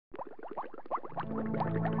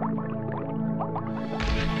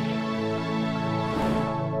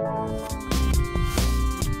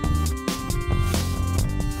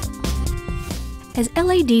As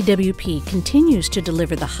LADWP continues to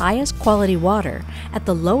deliver the highest quality water at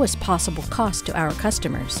the lowest possible cost to our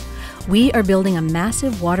customers, we are building a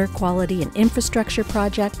massive water quality and infrastructure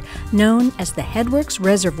project known as the Headworks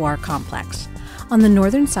Reservoir Complex on the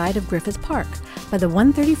northern side of Griffith Park by the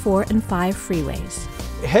 134 and 5 freeways.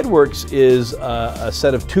 Headworks is a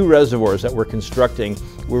set of two reservoirs that we're constructing.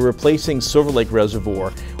 We're replacing Silver Lake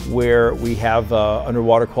Reservoir, where we have under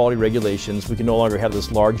water quality regulations, we can no longer have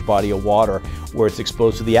this large body of water where it's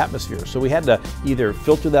exposed to the atmosphere. So we had to either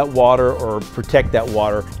filter that water or protect that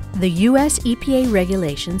water. The U.S. EPA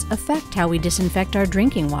regulations affect how we disinfect our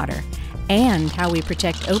drinking water and how we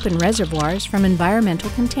protect open reservoirs from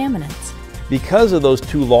environmental contaminants. Because of those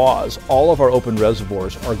two laws, all of our open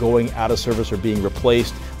reservoirs are going out of service or being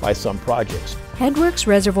replaced by some projects. Headworks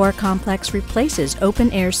Reservoir Complex replaces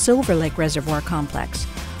Open Air's Silver Lake Reservoir Complex,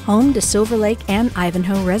 home to Silver Lake and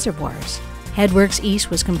Ivanhoe reservoirs. Headworks East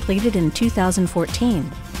was completed in 2014.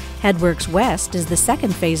 Headworks West is the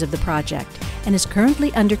second phase of the project and is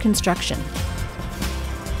currently under construction.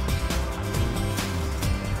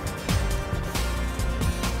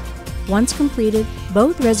 Once completed,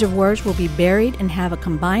 both reservoirs will be buried and have a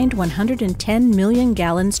combined 110 million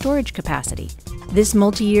gallon storage capacity. This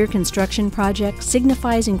multi-year construction project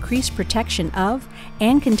signifies increased protection of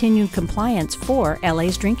and continued compliance for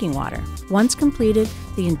LA's drinking water. Once completed,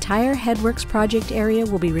 the entire Headworks project area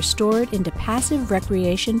will be restored into passive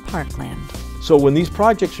recreation parkland. So when these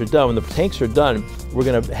projects are done, when the tanks are done, we're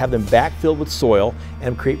going to have them backfilled with soil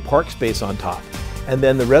and create park space on top. And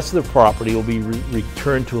then the rest of the property will be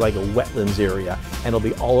returned to like a wetlands area, and it'll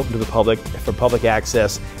be all open to the public for public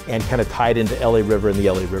access and kind of tied into LA River and the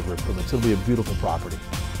LA River equivalent. So it'll be a beautiful property.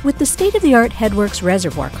 With the state-of-the-art Headworks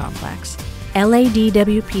Reservoir Complex,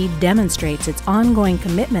 LADWP demonstrates its ongoing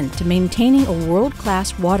commitment to maintaining a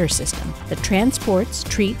world-class water system that transports,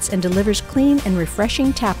 treats, and delivers clean and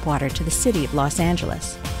refreshing tap water to the city of Los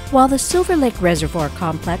Angeles. While the Silver Lake Reservoir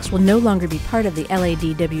Complex will no longer be part of the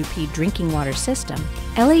LADWP drinking water system,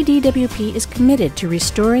 LADWP is committed to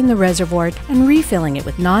restoring the reservoir and refilling it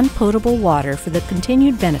with non-potable water for the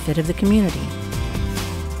continued benefit of the community.